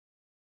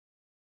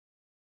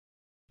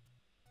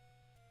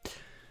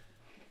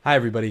Hi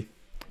everybody,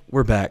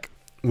 we're back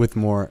with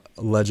more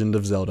Legend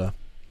of Zelda.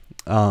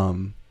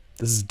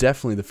 This is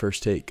definitely the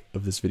first take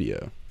of this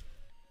video,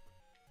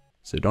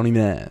 so don't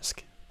even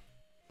ask.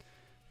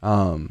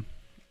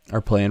 Our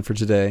plan for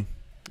today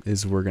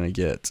is we're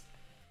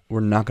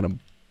not gonna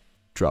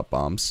drop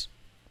bombs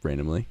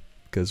randomly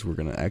because we're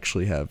gonna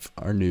actually have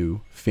our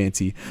new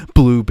fancy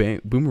blue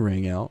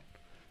boomerang out.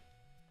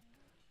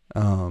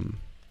 Oh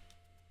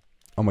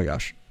my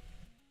gosh,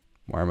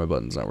 why are my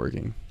buttons not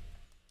working?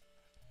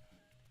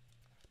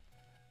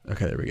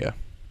 Okay, there we go.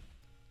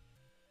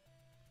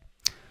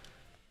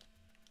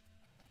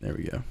 There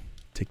we go.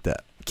 Take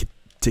that.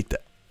 Take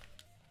that.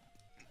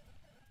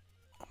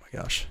 Oh my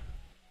gosh.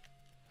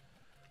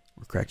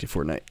 We're cracked at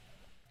Fortnite.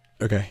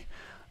 Okay.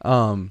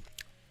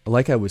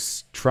 Like I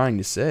was trying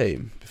to say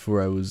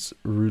before I was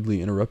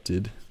rudely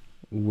interrupted,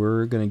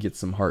 we're gonna get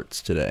some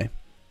hearts today.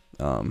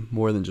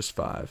 More than just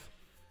 5.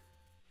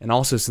 And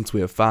also, since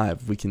we have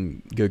 5, we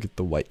can go get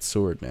the white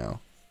sword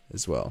now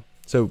as well.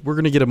 So we're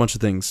going to get a bunch of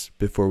things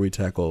before we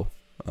tackle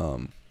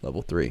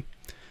level 3.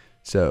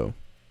 So,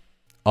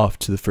 off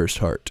to the first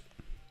heart.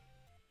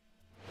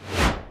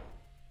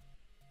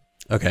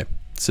 Okay,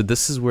 so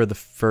this is where the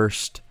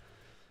first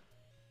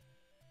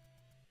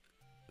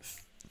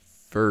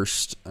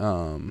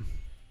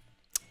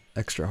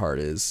extra heart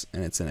is,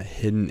 and it's in a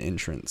hidden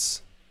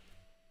entrance.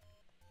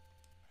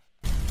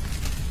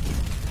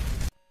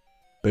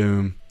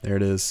 Boom, there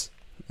it is.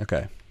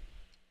 Okay.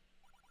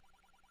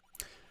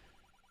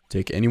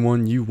 Take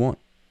anyone you want.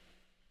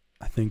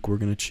 I think we're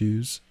going to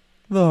choose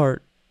the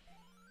heart.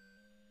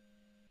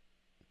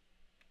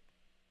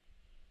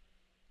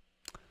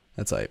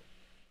 That's hype.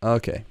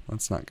 Okay,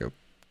 let's not go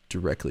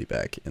directly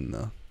back in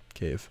the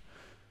cave.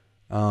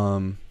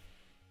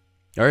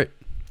 Alright,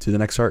 to the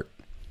next heart.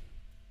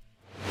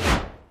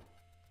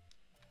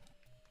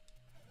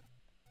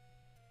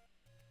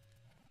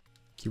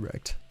 Get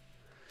wrecked.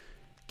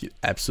 Get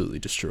absolutely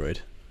destroyed.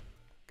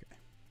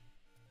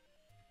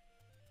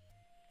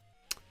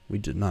 We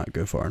did not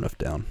go far enough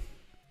down.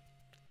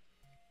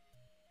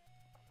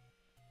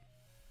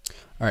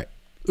 Alright.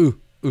 Ooh.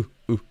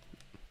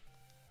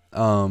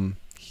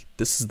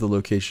 This is the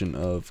location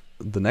of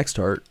the next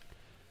heart.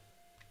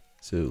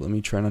 So let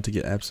me try not to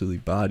get absolutely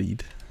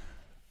bodied.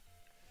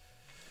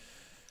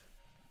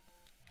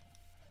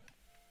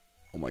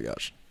 Oh my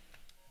gosh.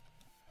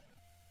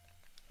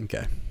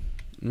 Okay.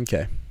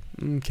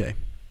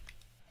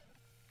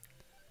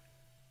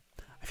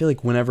 I feel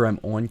like whenever I'm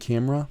on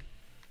camera,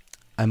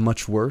 I'm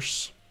much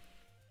worse.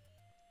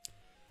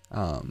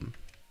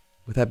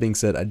 With that being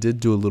said, I did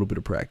do a little bit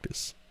of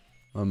practice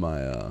on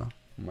my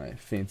my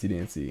fancy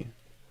dancy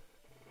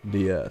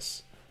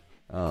DS.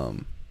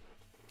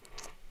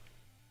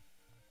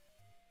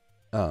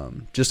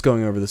 Just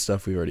going over the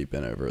stuff we've already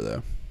been over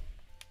though.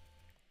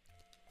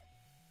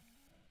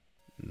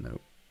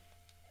 Nope.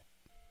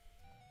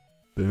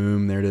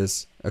 Boom, there it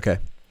is. Okay.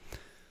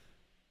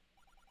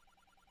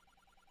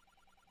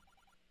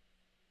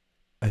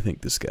 I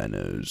think this guy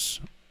knows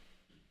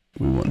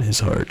we want his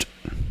heart.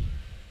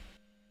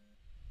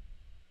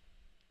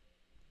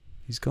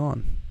 He's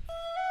gone.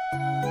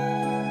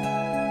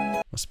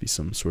 Must be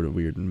some sort of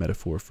weird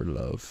metaphor for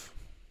love.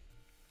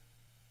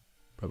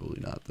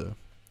 Probably not, though.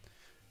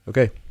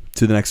 Okay,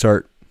 to the next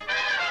heart.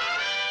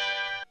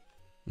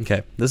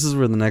 Okay, this is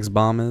where the next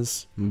bomb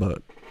is,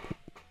 but...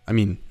 I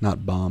mean,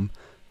 not bomb.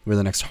 Where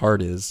the next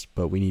heart is,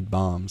 but we need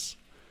bombs.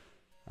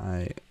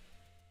 I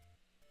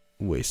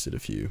wasted a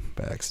few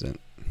by accident.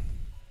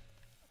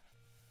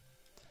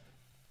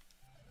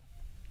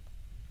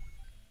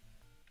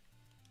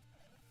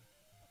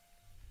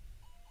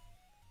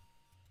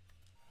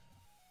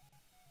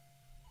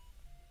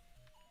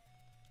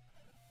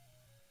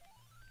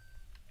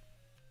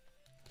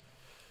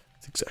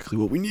 That's exactly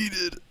what we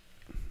needed.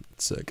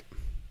 That's sick.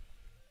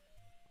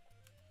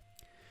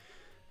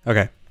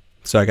 Okay,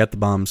 so I got the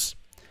bombs,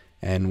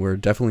 and we're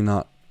definitely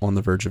not on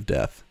the verge of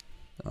death.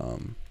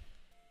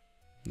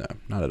 No,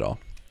 not at all.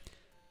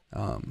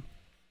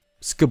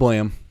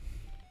 Skablam.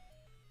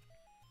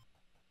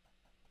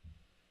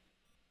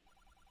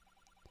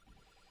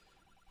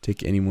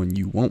 Take anyone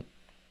you want.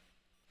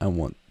 I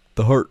want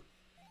the heart.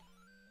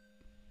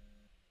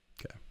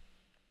 Okay.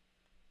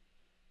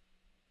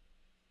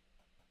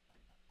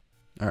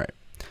 Alright.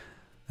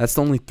 That's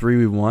the only 3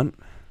 we want.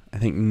 I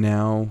think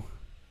now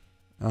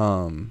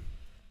we're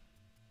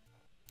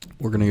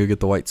gonna go get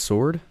the white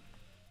sword.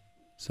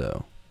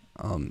 So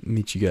I'll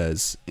meet you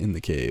guys in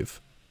the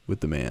cave with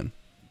the man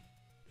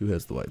who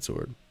has the white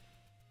sword.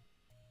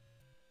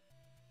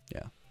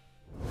 Yeah.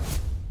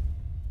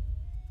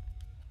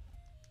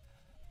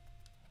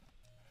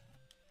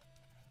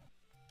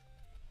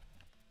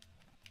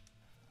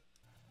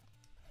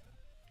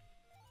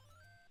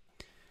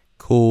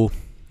 Cool.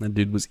 That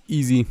dude was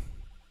easy.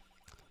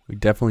 We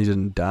definitely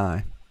didn't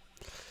die.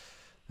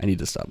 I need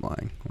to stop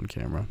lying on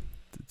camera.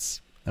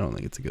 I don't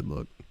think it's a good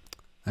look.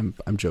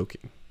 I'm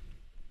joking.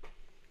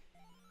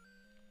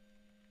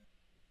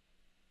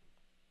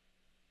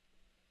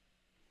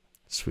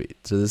 Sweet.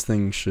 So this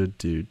thing should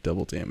do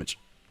double damage.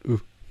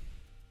 Ooh.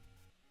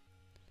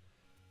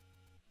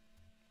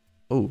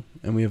 Oh,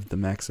 and we have the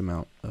max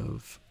amount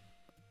of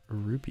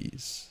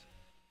rubies.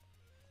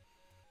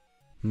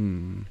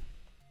 I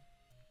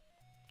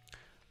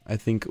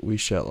think we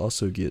shall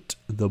also get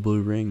the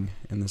blue ring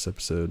in this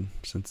episode,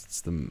 since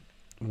it's one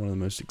of the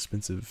most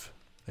expensive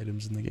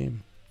items in the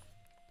game.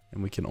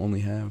 And we can only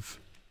have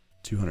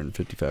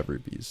 255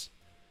 rupees.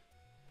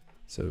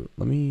 So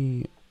let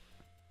me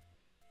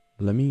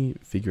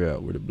figure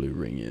out where the blue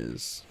ring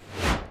is.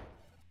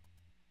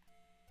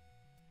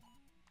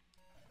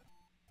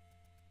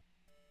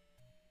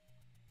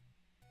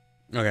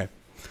 Okay,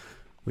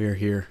 we are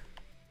here.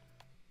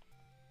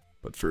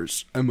 But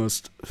first, I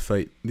must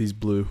fight these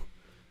blue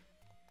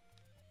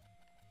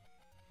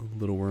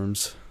little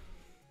worms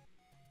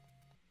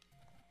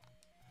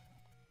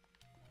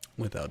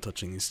without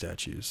touching these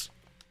statues.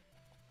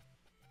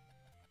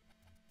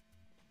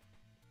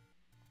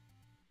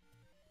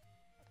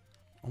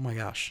 Oh my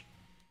gosh.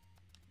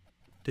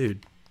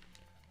 Dude.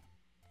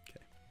 Okay.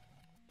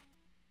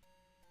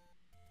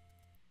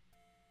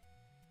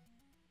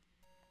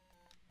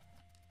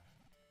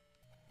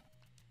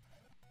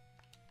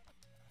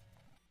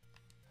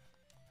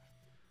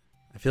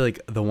 I feel like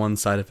the one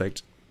side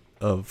effect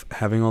of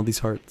having all these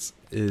hearts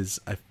is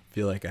I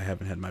feel like I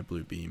haven't had my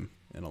blue beam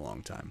in a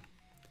long time.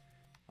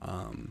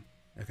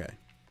 Okay.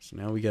 So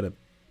now we gotta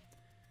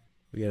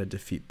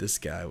defeat this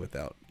guy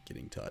without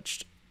getting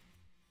touched.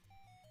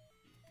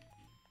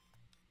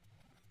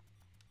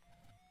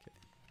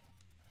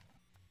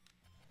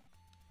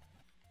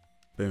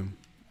 Boom.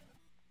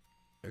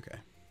 Okay.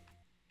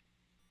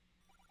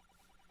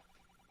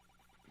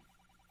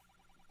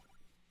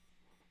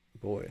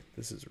 Boy,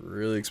 this is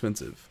really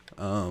expensive.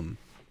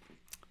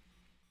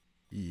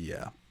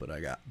 Yeah, but I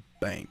got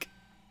bank.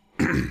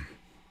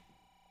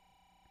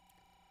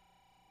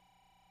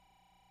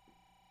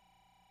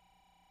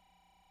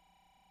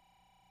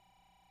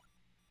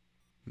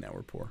 Now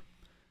we're poor.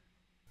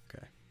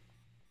 Okay.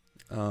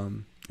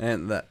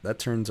 And that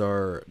turns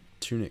our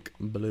tunic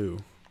blue.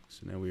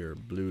 So now we are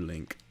blue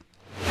Link.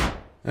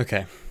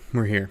 Okay,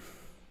 we're here.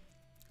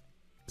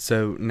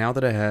 So now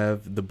that I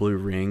have the blue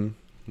ring,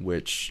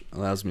 which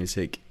allows me to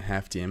take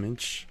half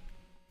damage,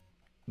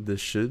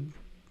 this should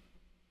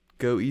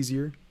go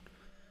easier.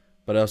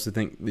 But I also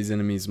think these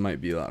enemies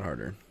might be a lot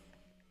harder.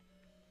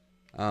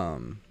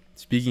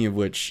 Speaking of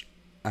which,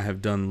 I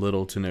have done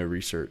little to no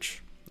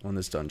research on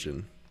this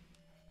dungeon.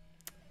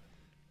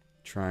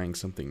 Trying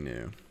something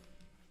new.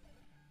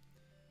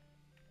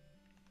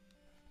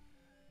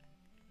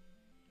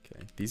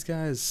 Okay, these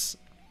guys,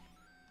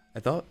 I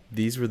thought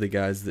these were the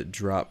guys that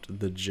dropped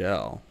the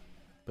gel,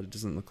 but it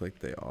doesn't look like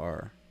they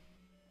are.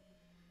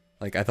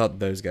 Like, I thought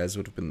those guys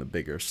would have been the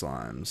bigger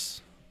slimes,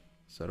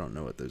 so I don't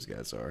know what those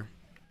guys are.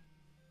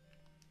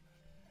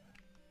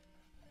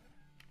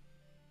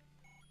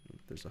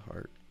 There's a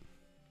heart.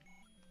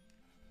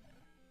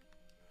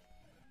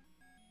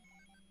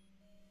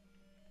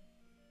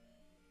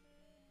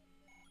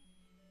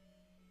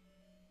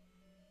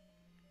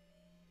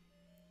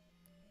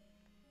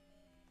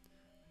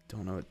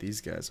 Don't know what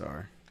these guys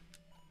are.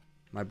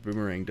 My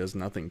boomerang does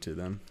nothing to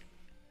them,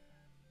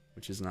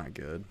 which is not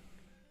good.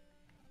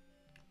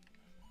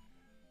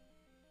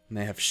 And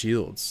they have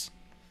shields.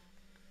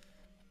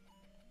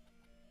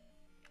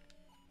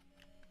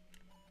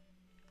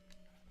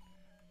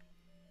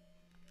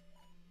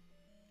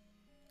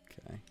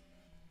 Okay.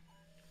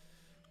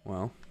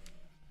 Well,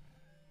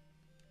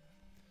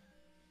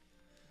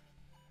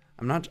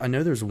 I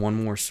know there's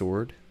one more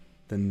sword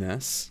than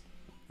this,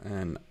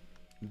 and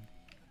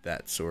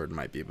that sword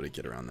might be able to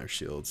get around their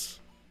shields.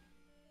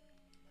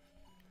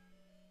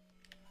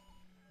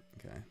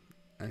 Okay.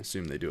 I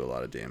assume they do a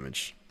lot of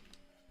damage.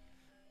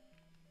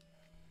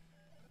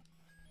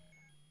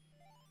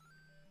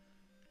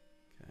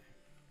 Okay.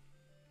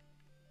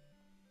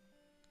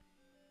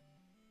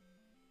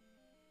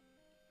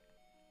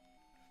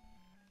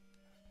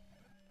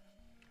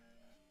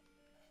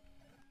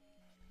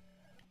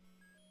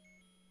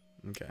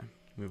 Okay.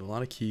 We have a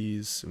lot of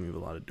keys and we have a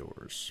lot of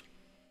doors.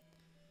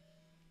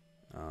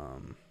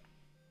 I'm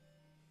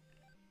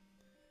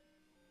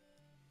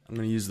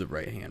going to use the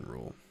right hand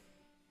rule.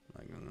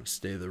 Like, I'm going to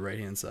stay to the right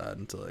hand side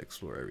until I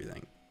explore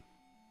everything.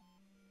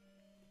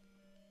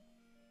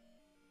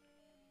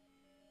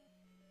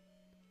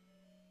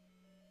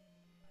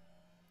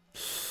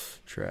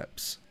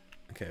 Traps.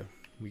 Okay,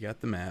 we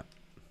got the map,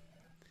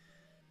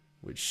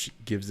 which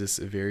gives us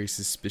a very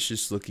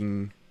suspicious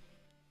looking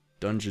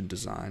dungeon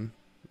design.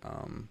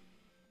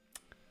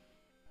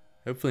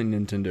 Hopefully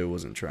Nintendo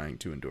wasn't trying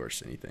to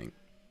endorse anything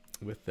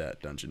with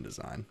that dungeon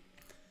design.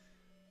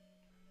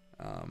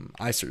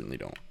 I certainly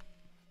don't.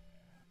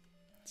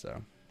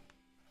 So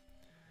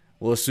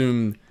we'll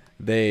assume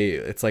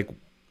it's like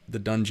the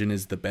dungeon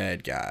is the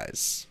bad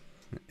guys,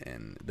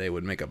 and they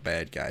would make a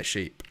bad guy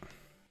shape.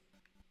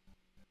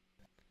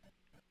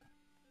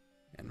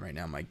 And right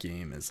now my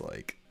game is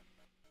like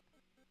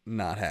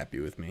not happy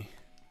with me.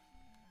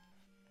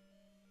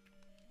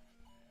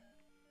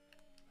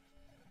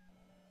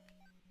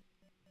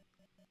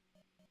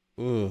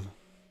 Ooh.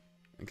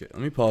 Okay,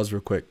 let me pause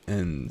real quick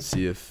and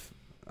see if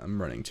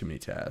I'm running too many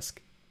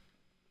tasks.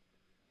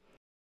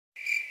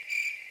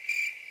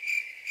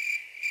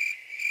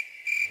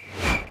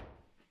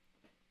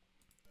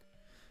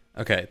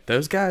 Okay,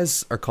 those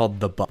guys are called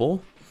the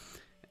Bubble.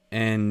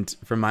 And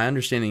from my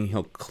understanding,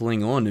 he'll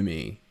cling on to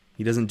me.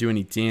 He doesn't do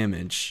any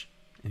damage.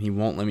 And he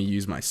won't let me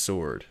use my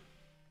sword.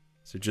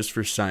 So just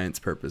for science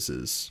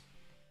purposes.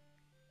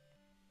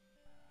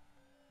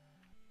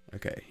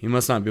 Okay, he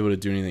must not be able to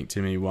do anything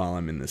to me while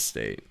I'm in this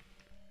state.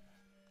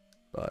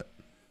 But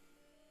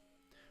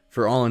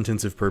for all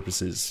intensive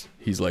purposes,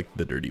 he's like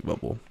the dirty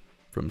bubble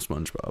from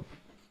SpongeBob.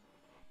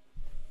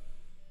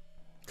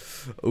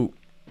 Oh,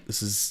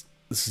 this is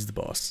the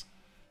boss.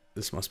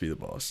 This must be the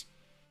boss.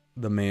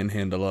 The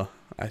Manhandla,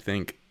 I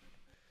think.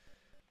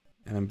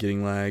 And I'm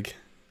getting lag.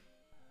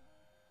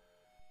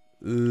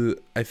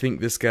 I think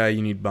this guy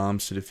you need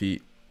bombs to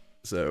defeat.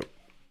 So,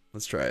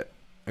 let's try it.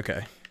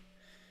 Okay.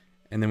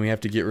 And then we have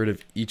to get rid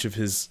of each of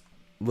his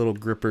little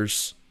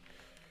grippers.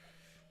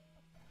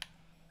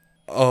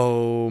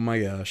 Oh my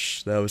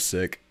gosh, that was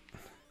sick.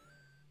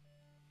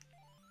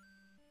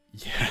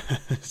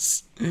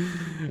 Yes.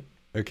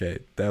 Okay,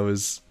 that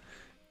was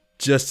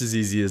just as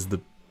easy as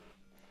the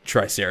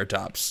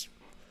Triceratops.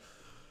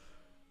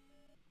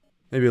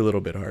 Maybe a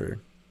little bit harder.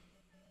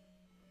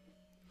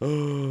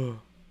 Oh.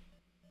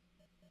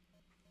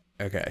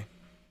 Okay.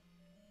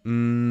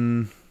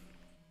 I'm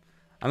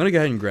gonna go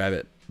ahead and grab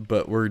it,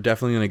 but we're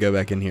definitely gonna go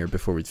back in here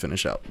before we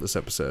finish out this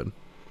episode.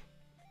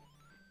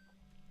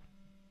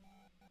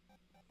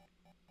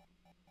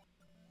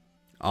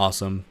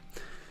 Awesome.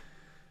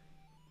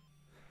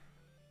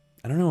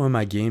 I don't know why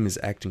my game is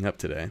acting up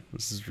today.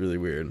 This is really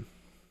weird.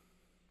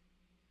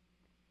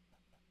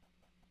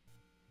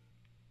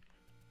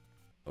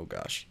 Oh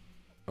gosh.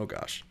 Oh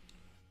gosh.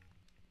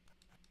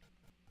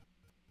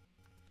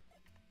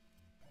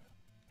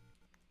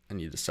 I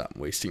need to stop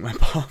wasting my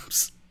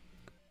bombs.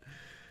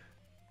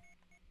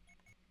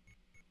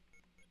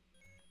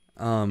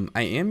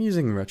 I am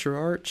using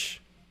RetroArch,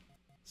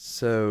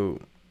 so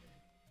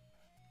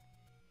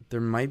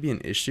there might be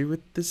an issue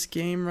with this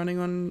game running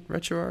on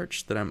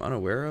RetroArch that I'm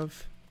unaware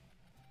of.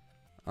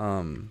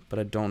 But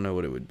I don't know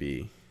what it would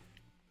be.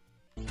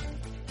 And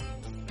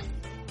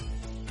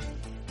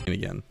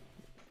again,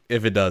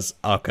 if it does,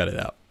 I'll cut it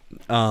out.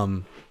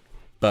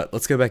 But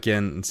let's go back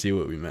in and see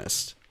what we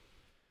missed.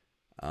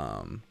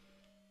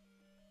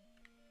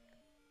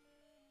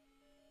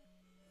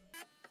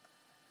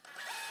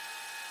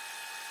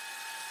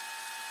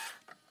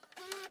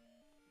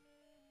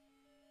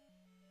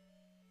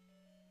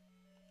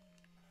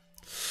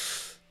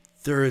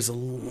 There is a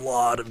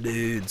lot of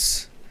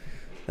dudes.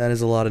 That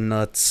is a lot of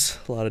nuts.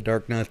 A lot of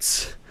dark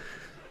nuts.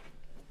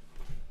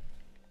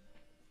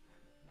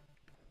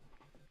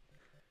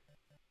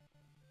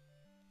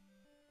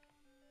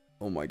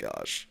 Oh my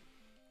gosh.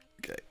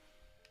 Okay.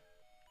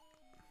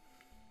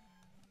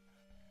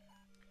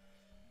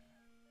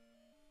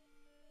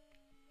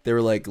 They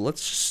were like,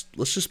 let's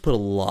just put a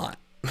lot.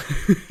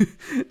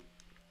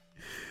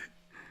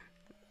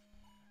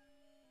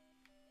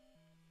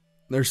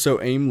 They're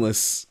so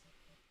aimless.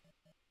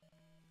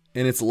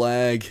 And it's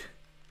lag.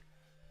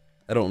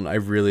 I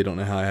really don't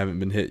know how I haven't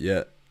been hit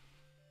yet.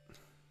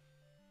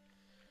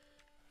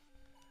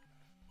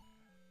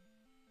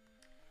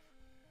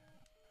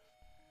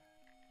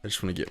 I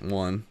just want to get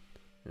one.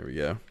 There we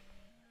go.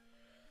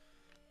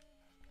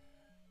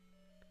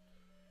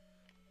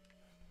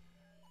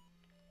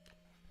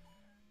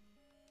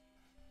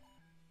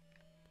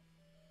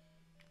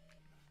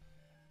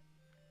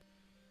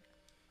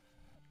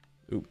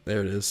 Oop,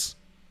 there it is.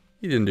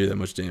 He didn't do that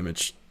much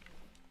damage.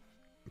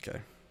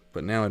 Okay,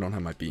 but now I don't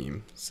have my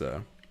beam,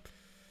 so...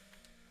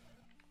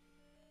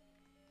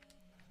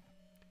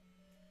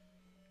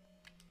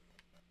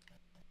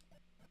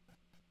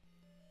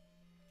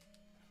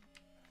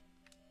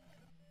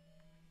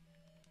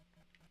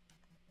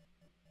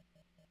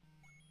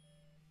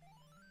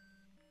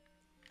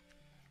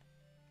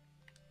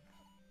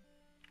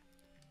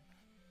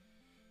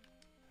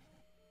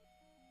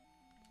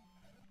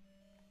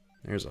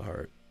 There's a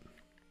heart.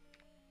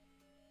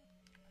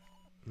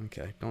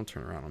 Okay, don't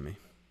turn around on me.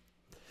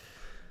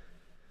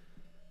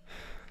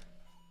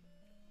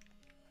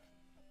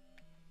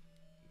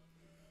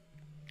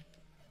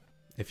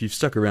 If you've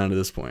stuck around to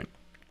this point,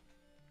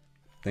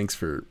 thanks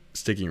for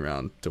sticking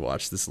around to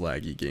watch this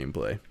laggy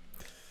gameplay.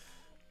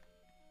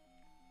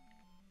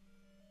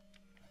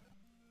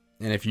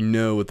 And if you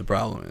know what the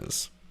problem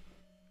is,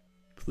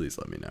 please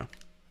let me know.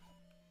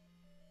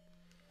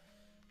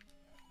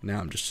 Now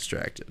I'm just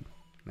distracted.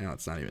 Now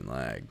it's not even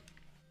lag.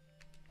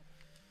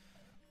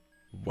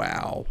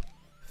 Wow.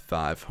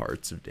 5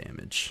 hearts of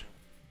damage.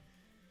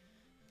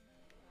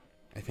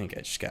 I think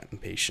I just got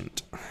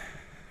impatient.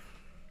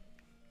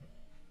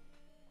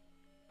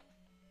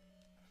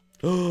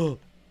 Oh,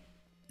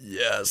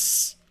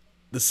 yes.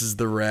 This is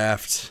the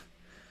raft.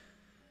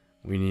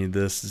 We need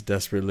this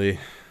desperately.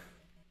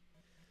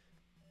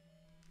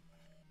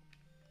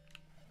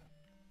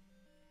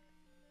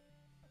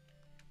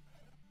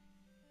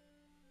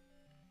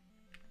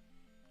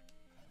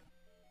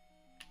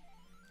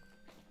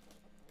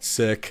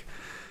 Sick.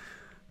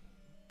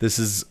 This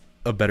is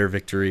a better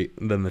victory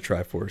than the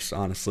Triforce,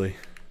 honestly.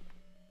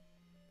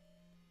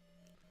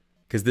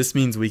 Because this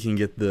means we can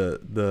get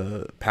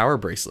the power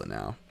bracelet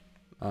now.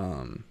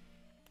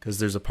 Because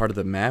there's a part of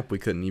the map we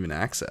couldn't even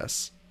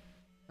access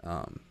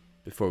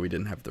before we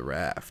didn't have the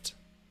raft.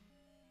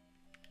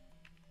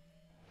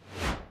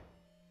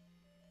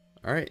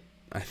 All right,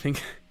 I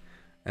think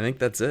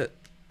that's it.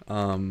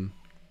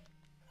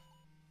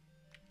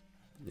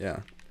 Yeah,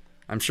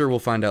 I'm sure we'll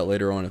find out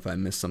later on if I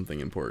missed something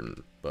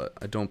important, but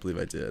I don't believe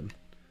I did.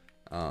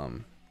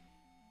 I'm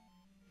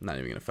not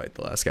even gonna fight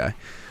the last guy.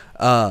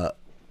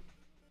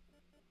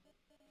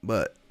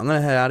 But I'm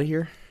gonna head out of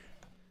here,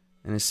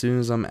 and as soon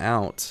as I'm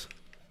out,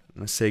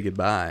 I'm gonna say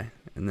goodbye,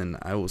 and then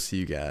I will see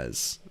you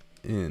guys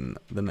in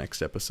the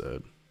next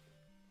episode.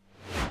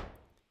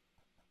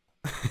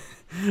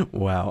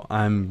 Wow,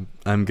 I'm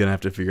gonna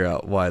have to figure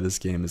out why this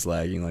game is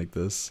lagging like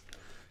this,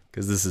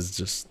 because this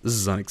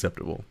is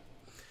unacceptable.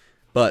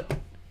 But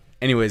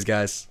anyways,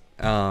 guys,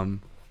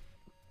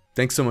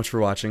 thanks so much for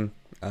watching.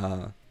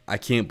 I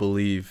can't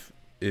believe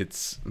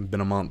it's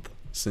been a month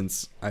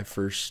since I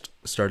first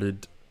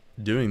started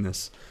doing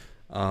this.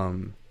 I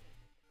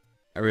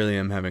really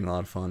am having a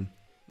lot of fun,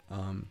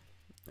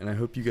 and I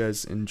hope you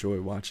guys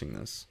enjoy watching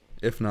this.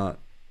 If not,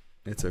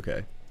 it's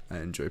okay. I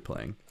enjoy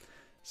playing.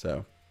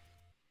 So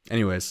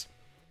anyways,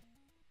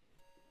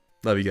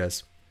 love you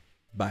guys.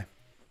 Bye.